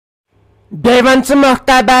Bey wan ژٕ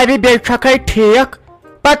Mokhtar Babi bey چھکھے ٹھیک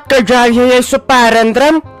پت کجاوی سُہ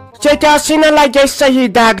پارندرم ژےٚ تہِ آسٕے نہ لگے صحیح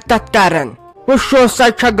دگ تتھ کران وہ شوسا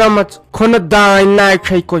چھا گٔمٕژ کھُنہٕ دانۍ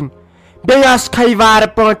ناچھے کُن بیٚیہِ آسکھے وارٕ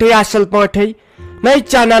پٲٹھۍ اصل پٲٹھۍ نَے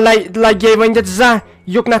ژےٚ نہ لگے ؤنِتھ زانٛہہ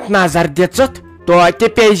یُکنتھ نظر دِژٕتھ توتہِ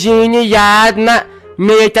پیٚزی نہٕ یاد نہ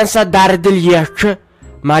مےٚ ییٚتٮ۪ن سۄ دردِ لیچھ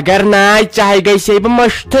مگر ناے ژےٚ گژھے بہٕ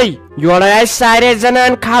مٔشتھٕے یورے آیہِ سارے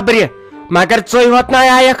زنان خبرِ مگر ژٕے ہوت نہ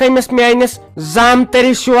آیکھ أمِس میٲنِس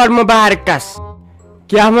زامتٕرِس یور مُبارکس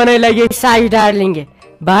کیا ونے لگے ساج ڈارلنگ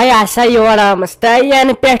بھائی آسا یور آمس تۄہہِ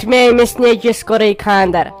ینہٕ پٮ۪ٹھ مےٚ أمِس نیچوِس کوٚرُے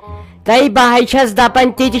خاندر تۄہہِ بہے چھس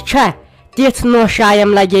دپان تِتہِ چھا تِژھ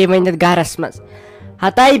نوشایم لگے ؤنِتھ گرس منٛز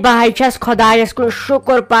ہتاے بہے چھس خۄدایس کُن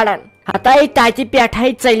شُکر پران ہتاے تتہِ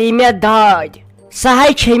پٮ۪ٹھے ژٔلی مےٚ دٲدۍ سہے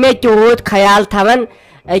چھے مےٚ تیوٗت خیال تھاوان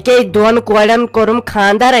أکے دۄن کورٮ۪ن کوٚرُم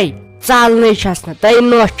خاندرے ژالنٕے چھس نہٕ تۄہہِ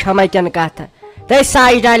نوش چھما کِنہٕ کتھٕ تۄہہِ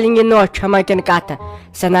ساج ڈارلنگ نوش چھما کِنہٕ کتھٕ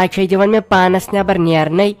سۄ نہ چھے دِوان مےٚ پانس نٮ۪بر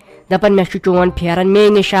نیرنٕے دپان مےٚ چھُ چون پھیران مے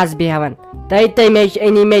نِش آس بیہوان تۄہہِ تمے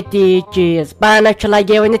أنی مےٚ تیٖتۍ چیٖز پانس چھُ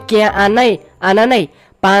لگے ؤنِتھ کینٛہہ اننے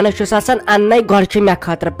پانس چھُس آسان اننے گۄڈٕ چھُ مےٚ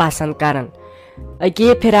خٲطرٕ پسنٛد کران أکے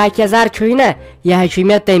یہِ فراق یزار چھُے نہ یہِ حظ چھُ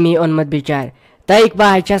مےٚ تمی اوٚنمُت بِچارِ تۄہہِ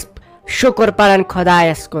بہٕ چھس شُکر پران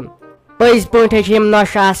خۄدایس کُن پٔزۍ پٲٹھۍ چھِ یِم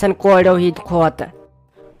نۄشہِ آسان کوریو ہِنٛدۍ کھۄتہٕ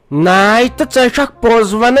ناے تہٕ ژےٚ چھکھ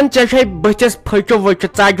پوٚز ونان ژےٚ چھے بٕتھِس پھٕچہِ وٕچہِ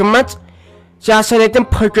ژجمژ ژےٚ آسان تِم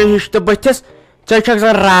پھٕچہِ ہِش تہٕ بٕتھِس ژےٚ چھکھ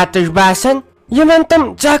زن راتٕچ باسان یہِ ون تِم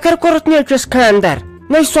ژےٚ کر کوٚرُتھ نیچوِس خاندر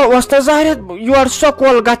نَے سۄ اوس نہ ظاہر یورٕ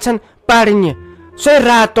سکوٗل گژھان پرنہِ سُے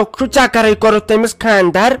راتُک چھُ ژےٚ کرے کوٚرُتھ تٔمِس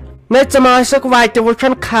خاندر نَے ژٕ ما ٲسکھ وتہِ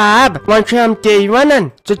وٕچھان خواب وۄنۍ چھِ یِم تی ونان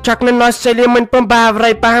ژٕ چھکھ نہٕ نۄش سلیٖمن پٲٹھۍ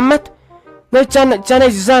باورے پہمتھ نَے ژےٚ نَے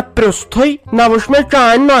زانٛہہ پرٛژھتھٕے نہ وٕچھ مےٚ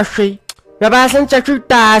چانہِ نۄشٕے مےٚ باسان ژےٚ چھُے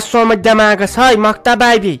ٹاس سومُت دٮ۪ماغس ہے Mokhtar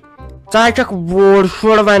Babi ژٕ ہا چھکھ ووٗر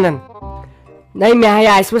شُر ونان نَے مےٚ ہے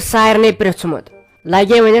آسوٕ سارنٕے پرٛژھمُت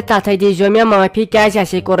لگے ؤنِتھ تتھے دیٖزیو مےٚ معٲفی کیازِ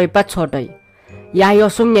اَسے کوٚرُے پتہٕ ژھوٚٹٕے یہِ ہے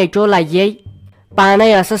اوسُم نیچو لگے پانے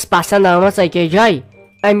ٲسٕس پسنٛد آمٕژ أکے جایہِ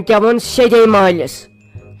أمۍ کیاہ ووٚن سیٚدے مٲلِس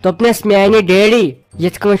دوٚپنس میانہِ ڈیڈی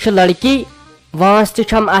یِتھ کٔنۍ چھِ لڑکی وٲنس تہِ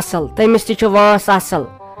چھم اصل تٔمِس تہِ چھِ وٲنس اصل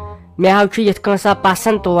مےٚ حظ چھُ یِتھ کٔنۍ سۄ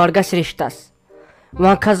پسنٛد تور گژھِ رشتس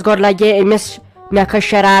وۄنۍ کھس گۄڈٕ لگے أمِس مےٚ کھٔژ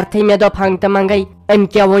شرارتھٕے مےٚ دوٚپ ہنٛگ تہٕ منٛگے أمۍ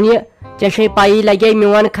کیاہ ووٚن یہِ ژےٚ چھے پایی لگے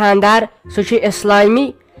میون خاندار سُہ چھُ اسلٲمی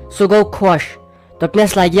سُہ گوٚو خۄش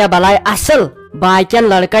دوٚپنس لگیا بلاے اصل باقین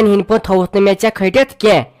لڑکن ہِنٛدۍ پٲٹھۍ تھووُتھ نہٕ مےٚ ژےٚ کھٔٹِتھ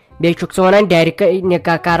کینٛہہ بیٚیہِ چھُکھ ژٕ ونان ڈیرِکے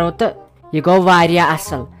نکاح کرو تہٕ یہِ گوٚو واریاہ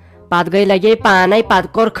اصل پتہٕ گٔے لگے پانے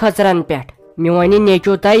پتہٕ کوٚر خٔژرن پٮ۪ٹھ میون یہِ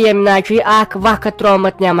نیچو تۄہہِ ییٚمہِ ناے چھُے اکھ وقت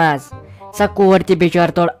تروومُت نٮ۪ماز سۄ کور تہِ بِچٲر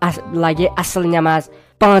توٚر لگے اصل نٮ۪ماز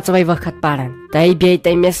پانٛژوے وقت پران تۄہہِ بیٚیہِ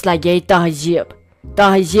تٔمِس لگے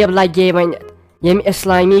تہذیٖب لگے ؤنِتھ ییٚمہِ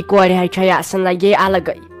اسلٲمی کورِ ہے چھے آسان لگے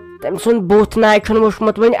الگے تٔمۍ سُنٛد بُتھ ناے چھُنہٕ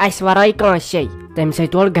وٕچھمُت وُنہِ اسہِ ورٲے کٲنٛسے تٔمۍ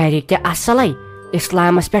سۭتۍ تورٕ گرِکۍ تہِ اصلے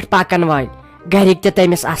اسلامس پٮ۪ٹھ پکان وٲلۍ گرِکۍ تہِ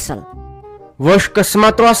تٔمِس اصل وٕچھ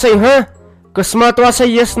قٕسمت اوسے قٕسمت اوسے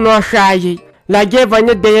یِژھ نۄش آیی لگے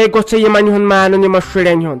ؤنِتھ بیٚیے گوٚژھے یِمن ہُنٛد مانُن یِمن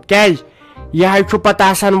شُرٮ۪ن ہُنٛد کیازِ یہِ ہے چھُ پتہٕ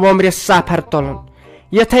آسان وومرِس سفر تُلُن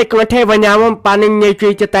یِتھے کٲٹھۍ ونیاوُم پنٕنۍ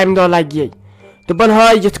نیچوی تہِ تمہِ دۄہ لگے دوٚپُن ہے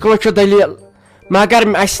یِتھ کٲٹھۍ چھُ دٔلیٖل مگر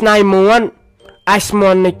اسہِ ناے مون اسہِ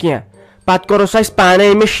مون نہٕ کینٛہہ پتہٕ کوٚرُس اسہِ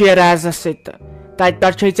پانے أمِس شیرازس سۭتۍ تہٕ تتہِ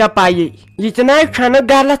پٮ۪ٹھ چھے ژےٚ پایی یہِ تہِ ناے چھنہٕ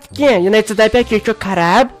غلط کینٛہہ یہِ نَے ژٕ دپکھ یہِ چھُ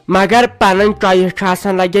خراب مگر پنٕنۍ چویس چھِ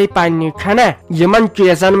آسان لگے پننی چھنا یِمن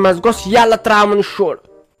چیٖزن منٛز گوٚژھ یلہٕ تراوُن شُر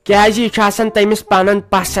کیازِ یہِ چھُ آسان تٔمِس پنُن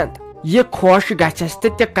پسنٛد یہِ خۄش گژھٮ۪س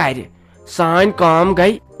تہٕ تہِ کرِ سٲنۍ کٲم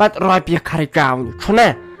گٔے پتہٕ رۄپیہِ خرچاونہِ چھُنا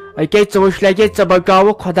أکے ژٕ وٕچھ لگے ژٕ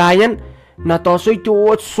بچاوُکھ خۄداین نتہٕ اوسُے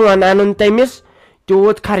تیوٗت سۄن انُن تٔمِس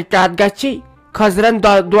تیوٗت خرچات گژھِ خٔزرن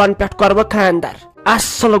دۄن پٮ۪ٹھ کوٚر بہٕ خاندر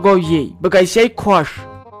اصل گوٚو یی بہٕ گژھے خۄش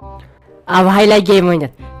اوے لگے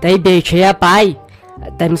ؤنِتھ تۄہہِ بیٚیہِ چھےٚ پاے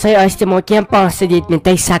تٔمِسے ٲسۍ تِمو کینٛہہ پونٛسہٕ دِتمٕتۍ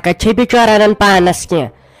تۄہہِ سکت چھے بِچور انان پانس کینٛہہ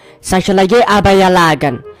سۄ چھِ لگے ابیا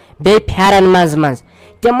لاگان بیٚیہِ پھیرن منٛز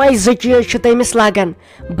تِمے زٕ چیٖز چھِ تٔمِس لگان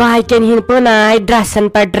باقین ہِنٛدۍ پٲٹھۍ آے ڈرسن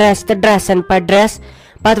پٮ۪ٹھ ڈرس تہٕ ڈرسن پٮ۪ٹھ ڈرس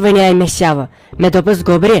پتہٕ ونے مےٚ سیوٕ مےٚ دوٚپُس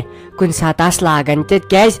گوٚبرِ کُنہِ ساتہٕ آس لاگان تہِ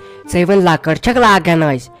کیازِ ژٕے وۄنۍ لۄکٕٹ چھکھ لاگان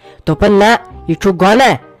ٲسۍ دوٚپُن نہ یہِ چھُ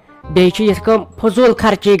گۄناہ بیٚیہِ چھِ یِتھ کٔنۍ فضوٗل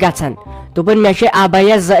خرچی گژھان دوٚپُن مےٚ چھِ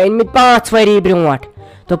ابیا زٕ أنمٕتۍ 5 ؤری برونٛٹھ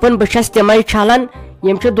دوٚپُن بہٕ چھس تِمے چھلان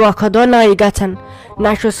یِم چھِ دۄہ کھۄتہٕ دۄہ نٔے گژھان نہ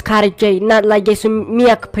چھُس خرچے نہ لگے سُہ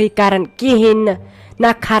میک پھٕے کران کہیٖنۍ نہ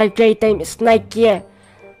خرچے تٔمِس نہ کینٛہہ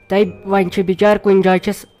تۄہہِ وۄنۍ چھِ بِچٲرۍ کُنہِ جایہِ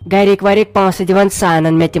چھِس گرِکۍ ورِکۍ پونٛسہٕ دِوان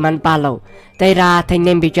سانن مےٚ تِمن پلو تۄہہِ راتھ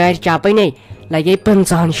أنۍ أمۍ بِچٲرۍ چپٕنۍ لگے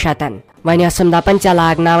 500 وۄنۍ ٲسٕم دپان ژےٚ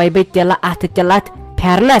لاگناوے بہٕ تِلہٕ اتھٕ تِلہٕ اتھ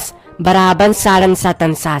پھیرنس برابر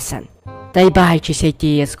 7.5 ساسن تۄہہِ بہٕ چھُس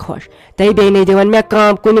تیٖژ خۄش تۄہہِ بیٚیہِ نہٕ دِوان مےٚ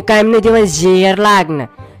کٲم کُنہِ کامہِ نہٕ دِوان زیٖر لاگنہٕ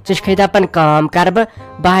ژٕ چھکھٕے دپان کٲم کرٕ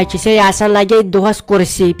بہٕ چھُس آسان لگے دۄہس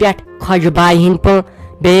کُرسی پٮ۪ٹھ خۄش باے ہٕنٛدۍ پٲٹھۍ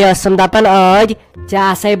بیٚیہِ ٲسٕم دپان ٲدۍ ژےٚ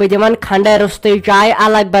آسے بہٕ دِوان کھنڈے روٚستُے چاے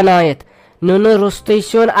الگ بنٲیِتھ نُنہٕ روٚستُے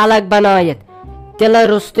سیُن الگ بنٲیِتھ تِلہٕ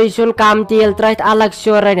روٚستُے سیُن کم تیٖل ترٲیِتھ الگ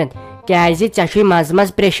سیُن رٔنِتھ کیازِ ژےٚ چھُے منٛزٕ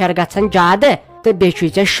منٛزٕ پریشر گژھان زیادٕ تہٕ بیٚیہِ چھُے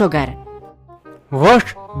ژےٚ شُگر وٕچھ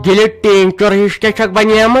گِلہِ ٹینچر ہِش کیٛاہ چھکھ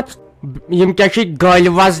بنیمٕژ یِم کیٛاہ چھِ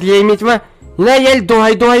گٔلۍ وزلیمٕتۍ وۄنۍ نہ ییٚلہِ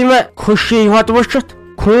دۄہے دۄہے وۄنۍ خوشی ہوت وٕچھِتھ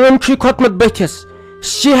خوٗن چھُے کھوٚتمُت بٕتھِس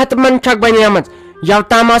صحت منٛد چھکھ بنیمٕژ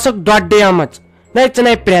یوتام ٲسٕکھ دۄدڈیمٕژ نَے ژٕ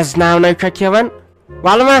نَے پرٛزناونَے چھکھ یِوان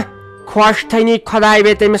وَلہٕ وۄنۍ خۄش تھٲنی خۄداے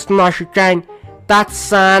بیٚیہِ تٔمِس نۄشہِ چانہِ تتھ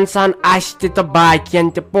سان سان اسہِ تہِ تہٕ باقین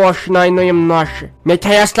تہِ پوشنٲینو یِم نۄشہِ مےٚ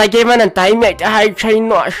تہِ حظ لگے ونان تۄہہِ مےٚ تہِ حظ چھے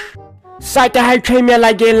نۄش سۄ تہِ حظ چھے مےٚ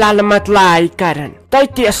لگے للہٕ مت لاے کران تۄہہِ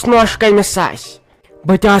تِژھ نۄش کٔمِس آسہِ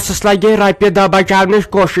بہٕ تہِ ٲسٕس لگے رۄپیہِ دہ بچاونٕچ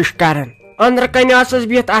کوٗشش کران أنٛدرٕ کنہِ ٲسٕس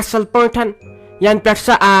بِہِتھ اصل پٲٹھۍ ینہٕ پٮ۪ٹھ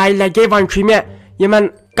سۄ آے لگے وۄنۍ چھُ مےٚ یِمن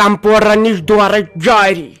کمپوڈرن نِش دورٕ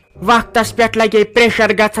جٲری وقتس پٮ۪ٹھ لگے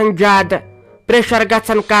پریشر گژھان زیادٕ پریشر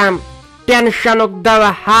گژھان کم ٹینشنُک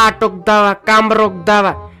دوا ہارٹُک دوا کمبرُک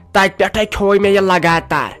دوا تتہِ پٮ۪ٹھے کھیوٚو مےٚ یہِ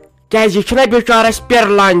لگاتار کیازِ یہِ چھُنہ بِچارس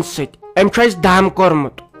پِرلانہِ سۭتۍ أمۍ چھُ اسہِ دم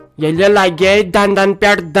کوٚرمُت ییٚلہِ لگے دندن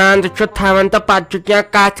پٮ۪ٹھ دند چھُ تھاوان تہٕ پتہٕ چھُ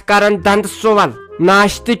کینٛہہ کتھ کران دندٕ سُول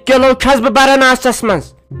ناشتہٕ کِلوٗ چھس بہٕ بران ٲسس منٛز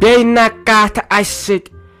بیٚیہِ نہ کتھ اسہِ سۭتۍ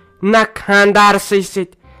نہ خاندارسٕے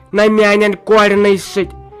سۭتۍ نہ میانٮ۪ن کورنٕے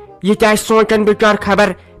سۭتۍ یہِ تہِ آسہِ سونچان بِچار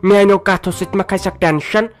خبر میانیو کتھو سۭتۍ ما کھسکھ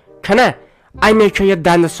ٹینشن چھنا امے چھُ یہِ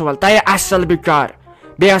دندٕ سُول تۄہہِ اصل بِچار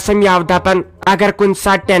بیٚیہِ ٲسٕم یو دپان اگر کُنہِ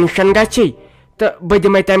ساتہٕ ٹینشن گژھی تہٕ بہٕ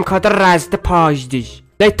دِمے تمہِ خٲطرٕ رز تہٕ فوج دِج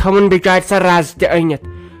تٔتھۍ تھوٚوُن بِچارِ سۄ رز تہِ أنِتھ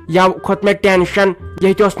یو کھوٚت مےٚ ٹینشن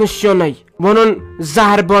ییٚتہِ اوس نہٕ سیُنٕے ووٚنُن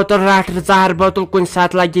زہر بوتل رٹھ زہر بوتل کُنہِ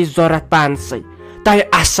ساتہٕ لگی ضروٗرت پانسٕے تۄہہِ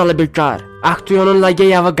اصل بِچار اکھتُے اوٚنُن لگے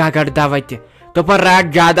یوٕ گگر دوا تہِ دوٚپُن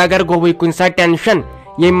رٹ زیادٕ اگر گوٚوُے کُنہِ ساتہٕ ٹینشن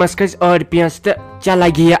ییٚمہِ منٛز کھسہِ أڑۍ پیٖنٛژ تہٕ ژےٚ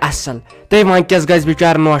لگی یہِ اصل تہٕ وۄنۍ کیٛاہ گژھِ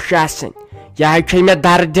بِچار نۄش آسٕنۍ یہِ حظ چھے مےٚ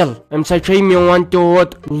دردِل امہِ سۭتۍ چھے میون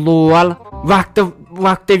تیوٗت لول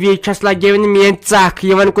وقتہٕ وِزِ چھس لگے وۄنۍ میٲنۍ ژکھ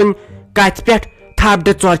یِوان کُنہِ کتھِ پٮ۪ٹھ تھپھ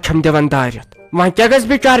ژور چھم دِوان دٲرِتھ وۄنۍ کیٛاہ گژھِ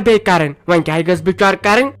بِچار بیٚیہِ کرٕنۍ وۄنۍ کیٛاہ گژھِ بِچار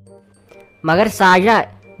کرٕنۍ مگر ساجا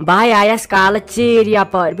بہٕ آیس کالہٕ ژیٖرۍ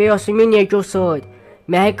یپٲرۍ بیٚیہِ اوسُم یہِ نیٚچوٗ سۭتۍ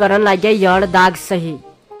مےٚ کران لگے یٔڑ دگ صحیح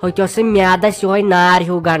ہوٚتہِ اوسُم میادس یِہوے نار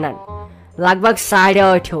ہیوٗ گنڈان لگ بگ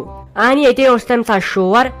 8:30 ہیوٗ اہن ییٚتے اوس تمہِ ساتہٕ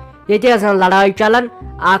شور ییٚتہِ ٲس لڑٲے چلان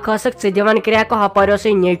اکھ ٲسکھ ژٕ دِوان کرٛٮ۪کہٕ ہۄپٲرۍ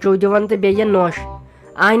اوسُے نیٚچوٗ دِوان تہٕ بیٚیہِ یہِ نۄش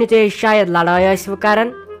اہنہِ تُہۍ شاید لڑٲے ٲسوٕ کران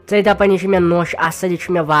ژٕ دپان یہِ چھُ مےٚ نۄش اصل یہِ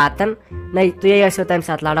چھُ مےٚ واتان نہ تُہۍ ٲسوٕ تمہِ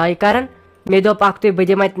ساتہٕ لڑٲے کران مےٚ دوٚپ اکھتُے بہٕ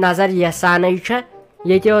دِمہٕ اتہِ نظر یہِ سانے چھےٚ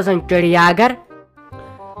ییٚتہِ اوس چڑیا گر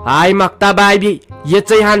آے مکتا بابی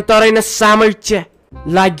یِژٕے ہن توٚرے نہٕ سمجھ ژےٚ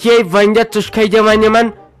لگے ؤنِتھ ژٕ چھکھے دِوان یِمن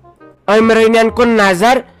أمرٕنٮ۪ن کُن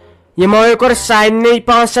نظر یِمو کوٚر سارنٕے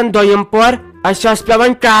پانٛژن دوٚیِم پور اسہِ ٲس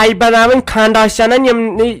پیٚوان چاے بناوٕنۍ کھنڈ ٲسۍ انان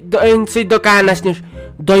یِمنٕے دُکانس نِش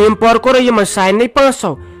دوٚیِم پور کوٚر یِمو سارنٕے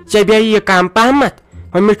پانٛژو ژےٚ بیٚیہِ یہِ کم پہمتھ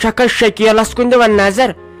أمِس چھکھا شکیلس کُن دِوان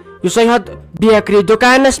نظر یُسے ہُتھ بیکری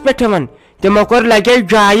دُکانس پٮ۪ٹھ یِوان تِمو کوٚر لگے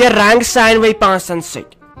جایہِ رنگ سانوٕے پانٛژن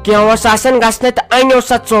سۭتۍ کینٛہہ اوس آسان گژھنہٕ تہٕ انیو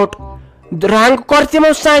سۄ ژوٚٹ رنگ کوٚر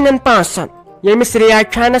تِمو سانٮ۪ن پانٛژن ییٚمِس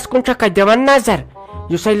ریاض خانس کُن چھکھا دِوان نظر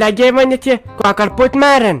یُسے لگے ؤنِتھ یہِ کۄکر پوٗتۍ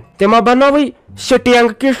مارن تِمو بنووٕے سٹینگ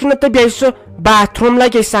کِچنہٕ تہٕ بیٚیہِ سُہ باتھ روٗم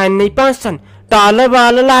لگے سارنٕے پانٛژن ٹالہٕ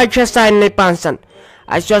والہٕ لاجہِ سارنٕے پانٛژن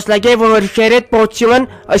اسہِ اوس لگے وٲرۍ 6 رٮ۪تھ پوٚژھ یِوان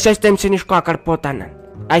أسۍ ٲسۍ تٔمۍ سٕے نِش کۄکر پوٗت انان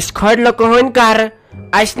اسہِ کھٲڑۍ لُکہٕ ہٕنٛدۍ گرٕ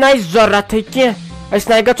اسہِ نہ آسہِ ضروٗرتھٕے کینٛہہ أسۍ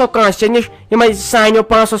نَے گژھو کٲنٛسہِ نِش یِمے سانیو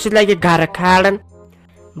پانٛژو سۭتۍ لگہِ گرٕ کھالان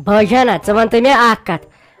بٲجانا ژٕ وَن تہٕ مےٚ اکھ کتھ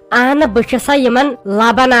اہنہٕ بہٕ چھسا یِمن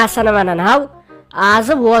لبن آسان ونان ہو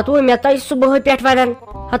آزٕ ووتوٕ مےٚ تۄہہِ صبحٲے پٮ۪ٹھ ونان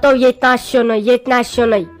ہتو ییٚتہِ نہ سیُنٕے ییٚتہِ نہ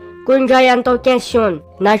سیُنٕے کُنہِ جایہِ انتو کینٛہہ سیُن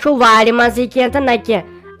نہ چھُو وارِ منٛزٕے کینٛہہ تہٕ نہ کینٛہہ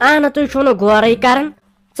اہنہٕ تُہۍ چھُو نہٕ غورے کران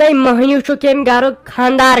ژے مٔہنیوٗ چھُکھ ییٚمہِ گرُک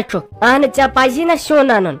خانٛدار چھُکھ اہنہٕ ژےٚ پزی نہ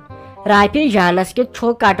سیُن انُن رافی جانس کیُتھ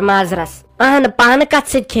چھُو کٹ مازرس اہنہٕ پانہٕ کتھ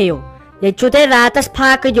سۭتۍ کھیٚیِو ییٚتہِ چھُو تۄہہِ راتس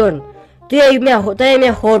فاقہٕ دیُن تُہۍ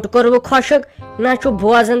مےٚ ہوٚٹ کوٚروٕ خۄشک نہ چھُ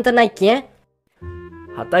بوزان تہٕ نہ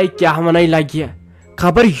کینٛہہ ہتاے کیٛاہ ونٕے لگہِ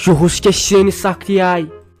خبر یِہُس کیٛاہ سینہِ سختی آیہِ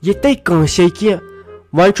ییٚتے کٲنٛسے کینٛہہ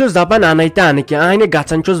وۄنۍ چھُس دپان انے تہٕ انہٕ کینٛہہ اہنہِ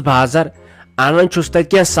گژھان چھُس بازر انان چھُس تتہِ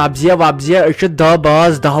کینٛہہ سبزیا وبزیا أسۍ چھِ 10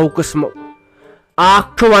 باس 10 قٕسمو اکھ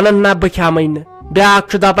چھُ ونان نہ بہٕ کھٮ۪مٕے نہٕ بیاکھ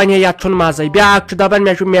چھُ دپان ہے یتھ چھُنہٕ مزے بیاکھ چھُ دپان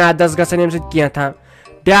مےٚ چھُ میادس گژھان امہِ سۭتۍ کینٛہہ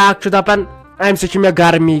بیاکھ چھُ دپان امہِ سۭتۍ چھِ مےٚ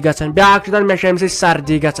گرمی گژھان بیاکھ چھُ دپان مےٚ چھِ امہِ سۭتۍ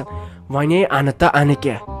سردی گژھان وۄنۍ انہٕ تہٕ انہٕ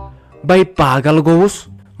کیٛاہ بے پاگل گوٚوُس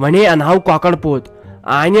وۄنۍ انہو کۄکر پوٗت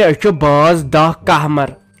انہِ أسۍ چھِ بٲژ 10 کہمر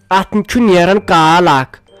ات نیران کال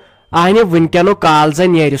اخ آہنہِ ونکیٚنُک کال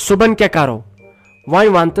زن نیرِ صبحن کیٛاہ کرو وۄنۍ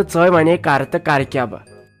ون تہٕ ژٕ ونے کر تہٕ کر کیٛاہ بہٕ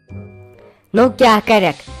نو کیٛاہ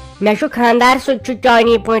کرکھ مےٚ چھُ خانٛدار سُہ تہِ چھُ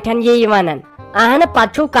چانی پٲٹھۍ یی ونان اہنہٕ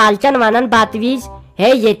پتہٕ چھُو کالچن ونان بتہٕ وِزِ ہے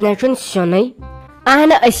ییٚتہِ نہ چھُنہٕ سیُنٕے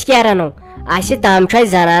اہنہٕ أسۍ کیٛاہ رنو اسہِ تام چھُ اسہِ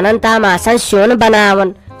زنانن تام آسان سیُن بناوُن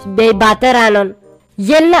بیٚیہِ بتہٕ رنُن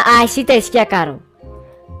ییٚلہِ نہٕ آسہِ تہٕ أسۍ کیٛاہ کرو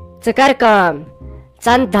ژٕ کر کٲم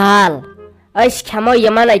ژن دال أسۍ کھٮ۪مو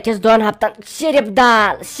یِمن أکِس دۄن ہفتن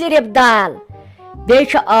صرف دال بیٚیہِ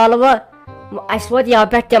چھُ ٲلوٕ اسہِ ووت یوٕ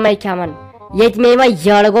پٮ۪ٹھ تِمے کھٮ۪وان ییٚتہِ مےٚ وۄنۍ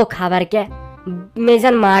یٔڑ گوٚو خبر کیٛاہ مےٚ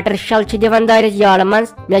زن ماٹر شل چھِ دِوان دٲرِتھ یٔڑ منٛز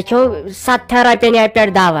مےٚ کھیوٚو 70 رۄپین یتھ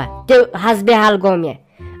پٮ۪ٹھ دوا تہِ حسبِ حال گوٚو مےٚ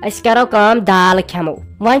أسۍ کرو کٲم دال کھٮ۪مو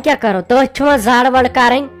وۄنۍ کیٛاہ کرو تٔتھۍ چھُ وۄنۍ زڈ وڈ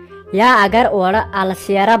کرٕنۍ یا اگر اورٕ الہٕ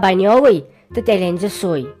سیرا بنیووٕے تہٕ تیٚلہِ أنۍ زِ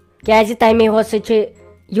سُے کیٛازِ تمے ہو سۭتۍ چھُ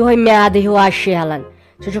یِہوے میادٕ ہیوٗ آز شیہلان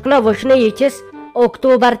ژٕ چھُکھ نہ وٕچھنہٕ یِتھِس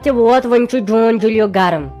اکتوبر تہِ ووت وۄنۍ چھُ جوٗن جُلیُک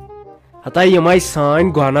گرم ہتا یِمے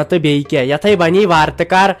سٲنۍ گۄنہ تہٕ بیٚیہِ کیٛاہ یتھے بنی وارٕ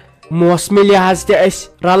کار موسمی لحاظ تہِ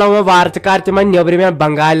أسۍ رلو وۄنۍ وارٕ کار تِمن نیبرِمٮ۪ن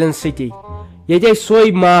بنگالٮ۪ن سۭتی ییٚتہِ ٲسۍ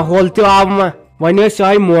سُے ماحول تہِ آو وۄنۍ ٲسۍ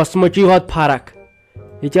یہے موسمٕچی ہوت فرق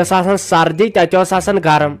ییٚتہِ ٲس آسان سردی تتہِ اوس آسان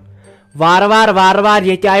گرم وارٕ وارٕ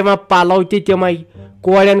ییٚتہِ آیہِ وۄنۍ پلو تہِ تِمے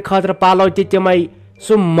کورٮ۪ن خٲطرٕ پلو تہِ تِمے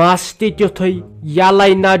سُہ مس تہِ تیُتھُے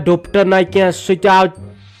یلے نہ ڈُپٹہٕ نہ کینٛہہ سُہ تہِ آو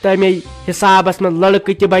تمے حسابس منٛز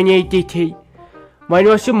لڑکہٕ تہِ بنے تِتھی وۄنۍ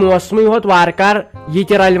اوس یہِ موسمٕے ہوت وارٕ کار یہِ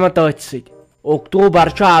تہِ رلہِ وۄنۍ تٔتھۍ سۭتۍ اکتوبر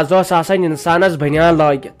چھُ آز اوس آسان انسانس بنیان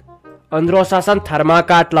لٲگِتھ أنٛدرٕ اوس آسان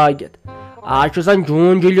تھرماکاٹ لٲگِتھ آز چھُ زن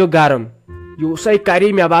جوٗن جُلیُک گرم یوٗسے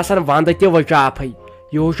کری مےٚ باسان ونٛدٕ تہِ وٕچاپھٕے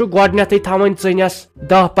یہُس چھُ گۄڈنیتھٕے تھاوٕنۍ ژٕنس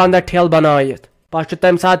 10-15 ٹھیلہٕ بنٲیِتھ پتہٕ چھُ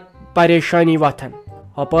تمہِ ساتہٕ پریشٲنی وتھان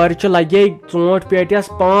ہپٲرۍ چھُ لگے ژوٗنٛٹھۍ پیٹٮ۪س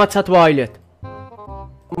 500 وٲلِتھ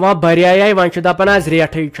وۄنۍ بریے وۄنۍ چھُ دپان آز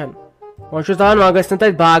ریٹھٕے چھنہٕ وۄنۍ چھُس دپان وۄنۍ گژھِ نہٕ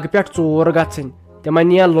تتہِ باغہٕ پٮ۪ٹھ ژوٗر گژھٕنۍ تِمن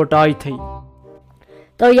نِین لُٹٲیتھٕے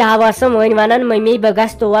تو یہِ ٲسٕم وۄنۍ ونان ممی بہٕ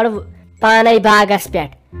گژھٕ تور پانے باغس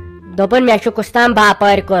پٮ۪ٹھ دوٚپُن مےٚ چھُ کُس تام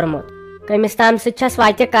باپٲرۍ کوٚرمُت کٔمِس تام سۭتۍ چھس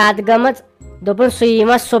وتہِ کتھ گٔمٕژ دوٚپُن سُہ یی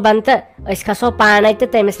وۄنۍ صبحن تہٕ أسۍ کھسو پانے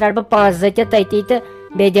تہٕ تٔمِس رٹہٕ بہٕ پونٛسہٕ 2 تہِ تٔتی تہٕ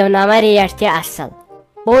بیٚیہِ دِوناوان ریٹ تہِ اصل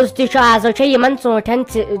پوٚز تہِ چھُ آزو چھِ یِمن ژوٗنٛٹھٮ۪ن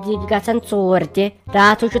گژھان ژوٗر تہِ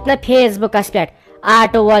راتھ وٕچھُتھ نہ فیس بُکس پٮ۪ٹھ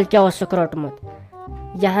آٹوٗ وول کیٛاہ اوسُکھ روٚٹمُت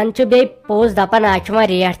یہن چھُ بیٚیہِ پوٚز دپان آز چھُ وۄنۍ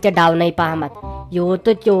ریٹ تہِ ڈاونٕے پہمتھ یوٗت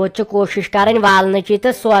تہٕ تیوٗت چھِ کوٗشش کرٕنۍ والنٕچی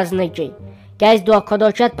تہٕ سوزنٕچی کیٛازِ دۄہ کھۄتہٕ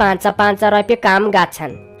دۄہ چھُ اتھ 5 رۄپیہِ کم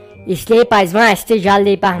گژھان اسلیے پزِ وۄنۍ اسہِ تہِ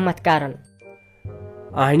جلدی پہمتھ کرُن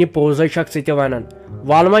اہنہِ پوٚزے چھکھ ژٕ تہِ ونان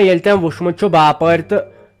ول وۄنۍ ییٚلہِ تٔمۍ وٕچھمُت چھُ باپٲرۍ تہٕ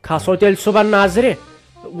کھسو تیٚلہِ صبحن نظرِ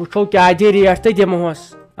وٕچھو کیٛاہ دِ ریٹ تہٕ دِمہوس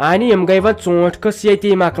اہنہِ یِم گٔے وۄنۍ ژوٗنٛٹھۍ قٕصہٕ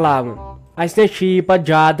ییٚتی مۄکلاوُن اسہِ نَے چھی پتہٕ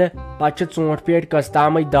زیادٕ پتہٕ چھِ ژوٗنٛٹھۍ پیٹہِ قٕصہٕ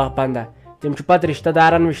تامٕے 10-15 تِم چھِ پتہٕ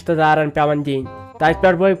رشتہٕ دارن پیوان دِنۍ تتہِ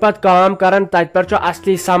پٮ۪ٹھ بہٕ پتہٕ کٲم کران تتہِ پٮ۪ٹھ چھُ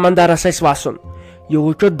اصلی سمندرس اسہِ وسُن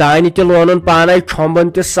یہُس چھُ دانہِ تہِ لونُن پانے چھۄمبُن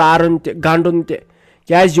تہِ سارُن تہِ گنڈُن تہِ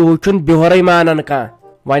کیٛازِ یہُس چھُنہٕ بِہورٕے مانان کانٛہہ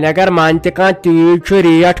وۄنۍ اگر مان تہِ کانٛہہ تیٖژ چھُ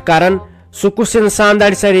ریٹ کران سُہ کُس انسان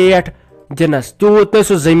دڑِ سۄ ریٹ دِنس تیوٗت نہٕ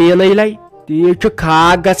سُہ زٔمیٖنٕے لگہِ تیٖژ چھُ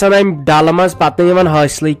کھاک گژھان امہِ ڈلہٕ منٛز پتہٕ نہٕ یِوان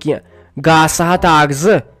حٲصلٕے کینٛہہ گاسہٕ ہتھ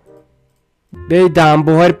 1-2 بیٚیہِ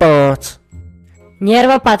دامبہٕ 5 نیر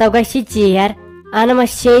وۄنۍ پتو گژھِ یہِ ژیر انہٕ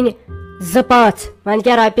وۄنۍ سیٚنۍ 2-5 وۄنۍ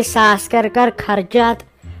کیٛاہ رۄپیہِ 1000 کر خرچات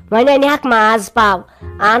وۄنۍ انہکھ ماز پاو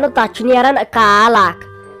اہنُ تتھ چھُ نیران کال اکھ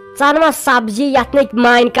ژن وۄنۍ سبزی یتھ نہٕ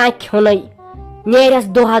مانہِ کانٛہہ کھیوٚنٕے نیرٮ۪س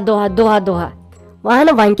دۄہ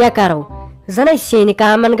وۄنۍ کیٛاہ کرو زن سیٚنۍ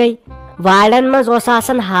کامن گٔے والٮ۪ن منٛز اوس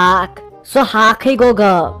آسان ہاکھ سُہ ہاکھٕے گوٚو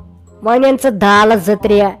غٲب وۄنۍ ان ژٕ دالہٕ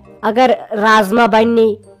 2-3 اگر رازما بننی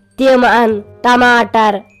تِم ان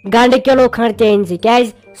ٹماٹر گنڈٕ کِلوٗ کھنٛڈ تہِ أنۍ زِ کیٛازِ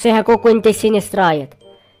سُہ ہٮ۪کو کُنہِ تہِ سِنِس ترٲیِتھ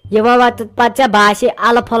یِوان پتہٕ ژےٚ باسہِ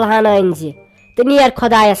الہٕ پھوٚل ہن أنۍ زِ تہٕ نیر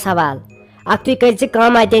خۄدایس حوال اکھتُے کٔرۍ زِ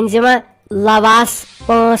کٲم اتہِ أنۍ زِ وۄنۍ لواس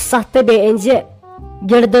 5-7 تہٕ بیٚیہِ أنۍ زِ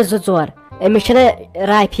گِردٕ 2-4 أمِس چھِنہٕ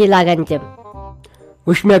رافی لگان تِم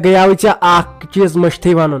وٕچھ مےٚ گٔیاوٕے ژےٚ اکھ چیٖز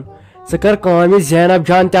مٔشتھٕے ونُن ژٕ کر کٲم یہِ زینب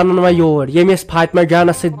جان تہِ انُن وۄنۍ یور ییٚمِس فاطمہ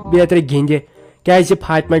جانس سۭتۍ بیترِ گِنٛدِ کیٛازِ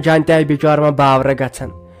فاطمہ جان تہِ آیہِ بِچور وۄنۍ باورٕ گژھان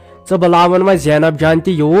ژٕ بُلاوُن وۄنۍ زینب جان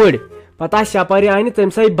تہِ یوٗرۍ پتہٕ آسہِ یپٲری انہِ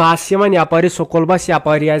تٔمۍ سٕے بس یِوان یپٲری سکوٗل بس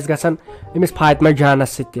یپٲری آسہِ گژھان أمِس فاطمہ جانس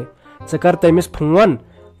سۭتۍ تہِ ژٕ کر تٔمِس فون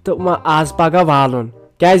تہٕ وۄنۍ آز پگاہ والُن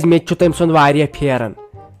کیٛازِ مےٚ تہِ چھُ تٔمۍ سُنٛد واریاہ پھیران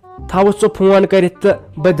تھاوُس ژٕ فون کٔرِتھ تہٕ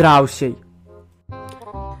بہٕ درٛاوسے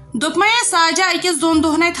دوٚپمَے ساجا أکِس دۄن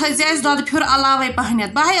دۄہنَے تھٲیزِ اَسہِ دۄدٕ پھیُر علاوَے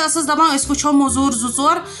پَہنٮ۪تھ بہٕ ہے ٲسٕس دَپان أسۍ وٕچھو موٚزوٗر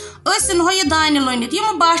 2-4 أسۍ سِنہو یہِ دانہِ لوٗنِتھ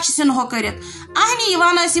یِم بَچھِ سِنہو کٔرِتھ اَہنہِ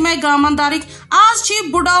یِوان ٲسۍ یِمَے گامَندارٕکۍ آز چھِ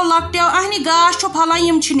یہِ بُڈو لۄکٹیو اَہنہِ گاش چھُ پھۄلان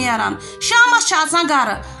یِم چھِ نیران شامَس چھِ اژان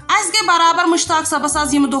گَرٕ اَسہِ گٔے برابر مُشتاق صٲبَس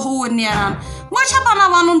آز یِم دۄہ اوٗرۍ نیران وۄنۍ چھا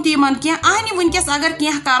بَنان وَنُن تہِ یِمَن کینٛہہ اَہنہِ وٕنکٮ۪س اگر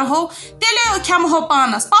کینٛہہ کَرہو تیٚلے کھٮ۪مہو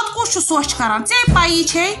پانَس پَتہٕ کُس چھُ سوچ کَران ژےٚ پَیی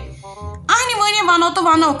چھے اَہنہِ وۄنۍ وَنو تہٕ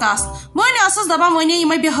وَنو کَس وۄنۍ ٲسٕس دَپان وۄنۍ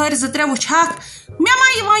یِمَے بِہٲرۍ 2-3 وٕچھَکھ مےٚ ما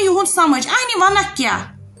یِوان یِہُنٛد سَمٕجھ اَہنہِ وَنَکھ کیٛاہ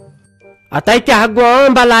اَتے کیٛاہ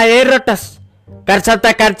گوٚو بَلایے رٔٹَس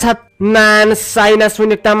کَرژھا نان ساینَس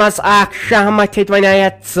وٕنیُک تام آس اَکھ شاہ مٔتھِتھ وۄنۍ آیا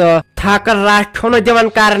ژٕ تھَکہٕ رَٹھ چھُ نہٕ دِوان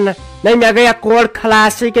کَرنہٕ نہ مےٚ گٔے کوڑ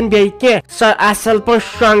خلاصٕے کِنہٕ بیٚیہِ کینٛہہ سۄ اَصٕل پٲٹھۍ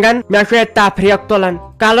شۄنٛگان مےٚ چھُ ییٚتہِ تفریٖق تُلان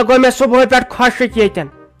کَلہٕ گوٚو مےٚ صُبحٲے پٮ۪ٹھ خۄشِک ییٚتٮ۪ن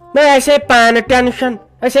نہ اَسے پانہٕ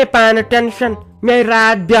ٹٮ۪نشَن مےٚ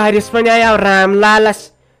راتھ بِہٲرِس وۄنۍ آیاو رام لالَس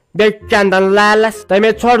بیٚیہِ چندن لالَس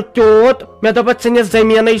تٔمۍ ژھوٚڑ تیوٗت مےٚ دوٚپُکھ ژٕ نہِ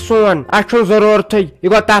زٔمیٖنٕے سون اَسہِ چھُنہٕ ضروٗرتھٕے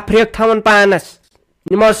یہِ گوٚو تفریٖق تھاوُن پانَس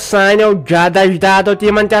یِمو سانیو جد اجدادو تہِ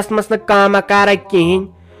یِمن تہِ ٲسمٕژ نہٕ کٲمہ کارا کِہینۍ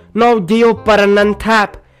نو دِیِو پٔرنن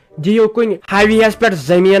تھپھ دِیِو کُنہِ ہویَس پٮ۪ٹھ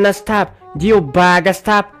زٔمیٖنس تھپھ دِیِو باغس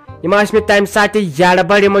تھپھ یِم ٲسۍ مٕتۍ تمہِ ساتہٕ یڈٕ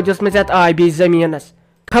بڑ یِمو دِژمٕژ یتھ ٲبی زٔمیٖنس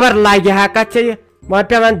خبر لگہِ ہا کتھ ژےٚ یہِ وۄنۍ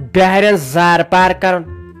پیٚوان بہرٮ۪ن زار پار کرُن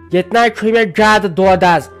ییٚتہِ نہ چھُ مےٚ زیادٕ دۄد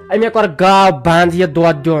آز أمے کوٚر گاو بنٛد یہِ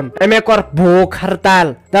دۄد دیُن أمے کوٚر بھوٗک ہرتال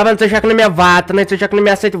دپان ژٕ چھکھ نہٕ مےٚ واتنٕے ژٕ چھکھ نہٕ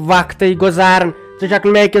مےٚ سۭتۍ وقتٕے گُزاران ژٕ چھکھ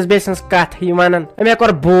نہٕ مےٚ أکِس بیٚیہِ سٕنٛز کتھٕے ونان أمے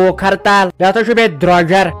کوٚر بھوٗک ہرتال یتھ چھُ بیٚیہِ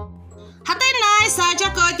درٛوجر ہتے ناے ساجا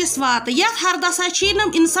کۭتِس واتہٕ یتھ ہردسا چھی نہٕ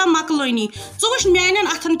انسان مۄکلٲنی ژٕ وٕچھ میانٮ۪ن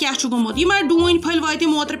اتھن کیٛاہ چھُ گوٚمُت یِمے ڈوٗنۍ پھٔلۍ وٲتۍ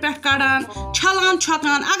یِم اوترٕ پٮ۪ٹھ کڑان چھلان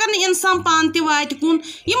چھۄکان اگر نہٕ انسان پانہٕ تہِ واتہِ کُن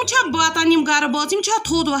یِم چھا واتان یِم گرٕ بٲژ یِم چھا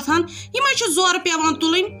تھوٚد وۄتھان یِمے چھِ زورٕ پیٚوان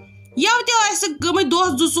تُلٕنۍ یَوٕ تہِ ٲسۍ گٔمٕتۍ دۄہ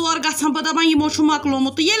 2-4 گژھان بہٕ دپان یِمو چھُ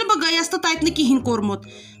مۄکلومُت تہٕ ییٚلہِ بہٕ گٔیَس تہٕ تتہِ نہٕ کِہینۍ کوٚرمُت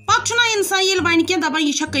پتہٕ چھُنہ انسان ییٚلہِ وَنہِ کینٛہہ دپان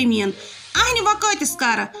یہِ چھےٚ کٔمیٖن اَہنہِ وۄنۍ کۭتِس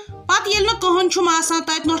کرٕ پتہٕ ییٚلہِ نہٕ کٕہٕنۍ چھُم آسان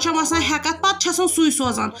تتہِ نہ چھم آسان ہٮ۪کتھ پتہٕ چھسن سُے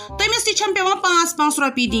سوزان تٔمِس تہِ چھم پیٚوان 5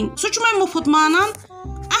 رۄپیہِ دِنۍ سُہ چھُ وۄنۍ مُفت مانان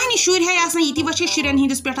اَہنہِ شُرۍ ہے آسان یِتی وۄنۍ چھِ شُرٮ۪ن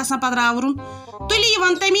ہِنٛدِس پٮ۪ٹھ آسان پتہٕ راوُرُن تُلہِ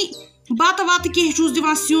یِوان تَمی بتہٕ وتہٕ کینٛہہ چھُس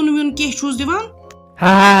دِوان سیُن ویُن کینٛہہ چھُس دِوان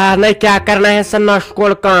نہ کیٛاہ کرنا ہے سۄ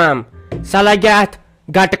نۄشکوڑ کٲم سۄ لگہِ اتھ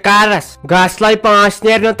گٹکارس گاسہٕ لایہِ 5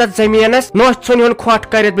 نیرِ تتھ زٔمیٖنس نوٚچھ ژھُنہِ ہُن کھۄٹھ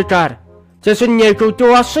کٔرِتھ بِچار ژےٚ سُہ نیچوٗ تہِ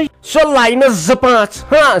اوسُے سُہ لایہِ نہٕ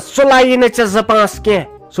 2-5 سُہ لایی نہٕ ژےٚ 2-5 کینٛہہ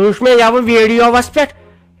سُہ وٕچھ مےٚ یوٕ ویڈیووس پٮ۪ٹھ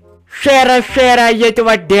شیرا ییٚتہِ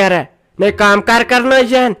وۄنۍ ڈیرا نَے کام کار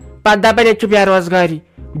کرنٲیزہن پتہٕ دپان ییٚتہِ چھِ بے روزگاری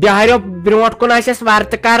بِہاریو برونٛٹھ کُن آسہِ اَسہِ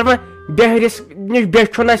ورتہٕ کرمہٕ بہرِس نِش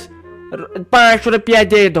بیچھُن اَسہِ 5 رۄپیہِ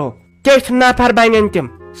دے دو تِتھۍ نفر بنن تِم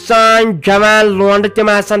سٲنۍ جوان لونڈٕ تِم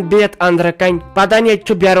آسان بِہِتھ أنٛدرٕ کنۍ پتہٕ ییٚتہِ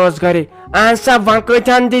چھُ بے روزگاری اہن سا وۄنۍ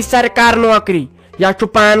کۭتہن دی سرکار نوکری یا چھُ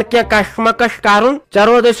پانہٕ کینٛہہ کشمکش کرُن ژےٚ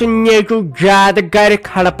روٗدٕے سُہ نیچوٗ زیادٕ گرِ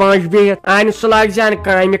کھڑٕ پٲنٛچ بِہِتھ انہِ سُہ لاگہِ ہن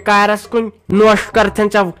کامہِ کارس کُن نوٚش کرتھن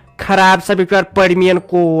ژےٚ خراب سۄ بِچٲر پٔرمیٖن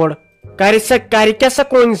کوٗر کرِ کیٛاہ سۄ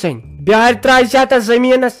کُنۍ زٔنۍ بِہارِ ترٛایہِ زِ تتھ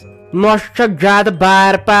زٔمیٖنس نوٚش چھکھ زیادٕ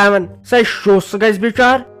بار پاوان سۄ شُس گژھِ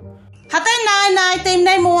بِچار ہتے ناے تٔمۍ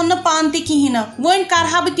نَے مون نہٕ پانہٕ تہِ کِہینۍ نہٕ وۄنۍ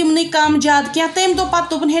کرہا بہٕ تِمنٕے کم زیادٕ کینٛہہ تٔمۍ دوٚپ پتہٕ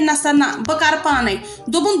دوٚپُن ہے نسا نہ بہٕ کرٕ پانے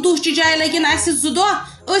دوٚپُن دُہچہِ جایہِ لٔگِن اَسہِ 2 دۄہ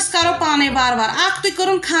أسۍ کرو پانے وارٕ اکھ تُہۍ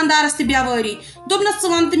کٔرٕن خانٛدارس تہِ بیوٲری دوٚپنس ژٕ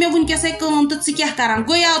وَن تہٕ مےٚ وٕنکیٚسے کٲم تہٕ ژٕ کیٛاہ کران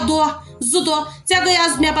گویا 2 دۄہ ژےٚ گٔے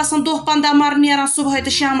آز مےٚ باسان 10-15 مر نیران صبحٲے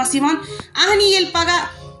تہٕ شامس یِوان اَہنہِ ییٚلہِ پگاہ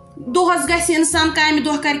دۄہس گژھِ انسان کامہِ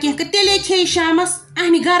دۄہ کرِ کینٛہہ تیٚلے کھیٚیہِ شامس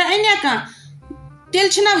اَہنہِ گرٕ اَنیا کانٛہہ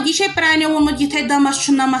تیٚلہِ چھُنہ یہِ چھے پرٛانیو ووٚنمُت یِتھے دمس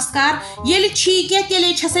چھُ نمسکار ییٚلہِ چھی کینٛہہ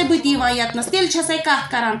تیٚلے چھسے بہٕ تہِ یِوان یتنس تیٚلہِ چھسے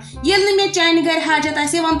کتھ کران ییٚلہِ نہٕ مےٚ چانہِ گرِ حاجت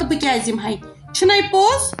آسہِ وَن تہٕ بہٕ کیٛازِ یِمہے چھُنَے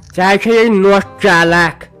پوٚز ژےٚ چھے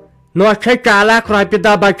نوٚش چھے چالاک رۄپیہِ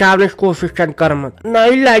دہ بچاونٕچ کوٗشش چھن کٔرمٕژ نَے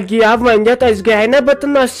لگی آو وۄنۍ دِتھ أسۍ گٔیے نہ بہٕ تہٕ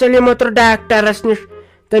نۄش سلیٖم اوترٕ ڈاکٹرس نِش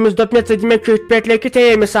تٔمِس دوٚپ مےٚ ژٕ دِ مےٚ چِٹھۍ پٮ۪ٹھ لیکھِتھ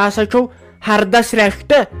ہے أمِس ہسا چھُو ہردس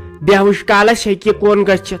رٮ۪سٹ بیہوش کالس ہیٚکہِ یہِ کُن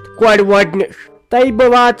گٔژھِتھ کورِ وورِ نِش تہٕ بہٕ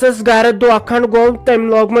واژٕس گرٕ دۄہ کھنٛڈ گوٚو تٔمۍ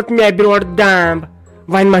لوگمُت مےٚ برونٛٹھ دامب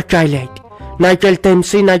وۄنۍ ما چلہِ اَتہِ نہ چلہِ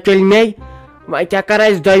تٔمسٕے نہ چلہِ مے وۄنۍ کیٛاہ کرٕ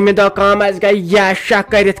اَسہِ 2مہِ دۄہ کٲم اَسہِ گٔے یا شاہ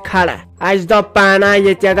کٔرِتھ کھڑا اَسہِ دوٚپ پانا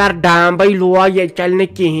ییٚتہِ اگر ڈامبے لوگ ییٚتہِ چلہِ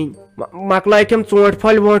نہٕ کِہینۍ مۄکلٲے تِم ژوٗنٛٹھۍ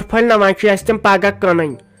پھٔلۍ ووٗنٛٹھۍ پھٔلۍ نہ وۄنۍ چھِ اَسہِ تِم پگاہ کٕنٕنۍ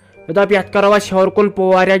مےٚ دوٚپ یتھ کرو أسۍ ہیوٚر کُن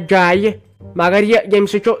پور یتھ جایہِ مگر ییٚمہِ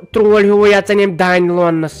سۭتۍ چھُ تروٗڑ ہیوٗ اژان ییٚمہِ دانہِ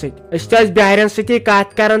لوننہٕ سۭتۍ أسۍ تہِ ٲسۍ بہرٮ۪ن سۭتی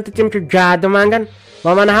کتھ کران تہٕ تِم چھِ زیادٕ منٛگان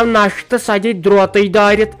وۄنۍ ونہو نۄشہِ تہٕ سۄ دی درٛوتٕے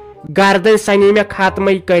دٲرِتھ گردٕنۍ سنی مےٚ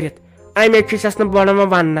ختمٕے کٔرِتھ اَمے چھِسَس نہٕ بہٕ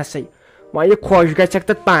وۄنۍ وننسٕے وۄنۍ یہِ خۄش گژھٮ۪کھ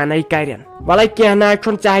تہٕ پانے کرن وَلے کینٛہہ نہ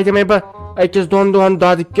چھُنہٕ ژےٚ دِمے بہٕ 1-2 دۄہن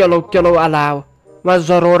دۄد کِلوٗ علاوٕ وۄنۍ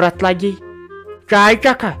ضروٗرت لگی چاے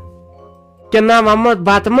چکھا کِنہٕ نہ وۄنۍ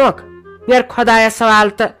بتہٕ مۄکھ نیر خۄدایس سوال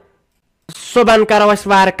تہٕ صبحن کرو أسۍ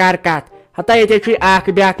وارٕ کار کتھ ہتا ییٚتہِ چھُے اکھ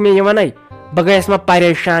بیاکھ مےٚ یِوان بہٕ گٔیس ما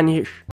پریشان ہِش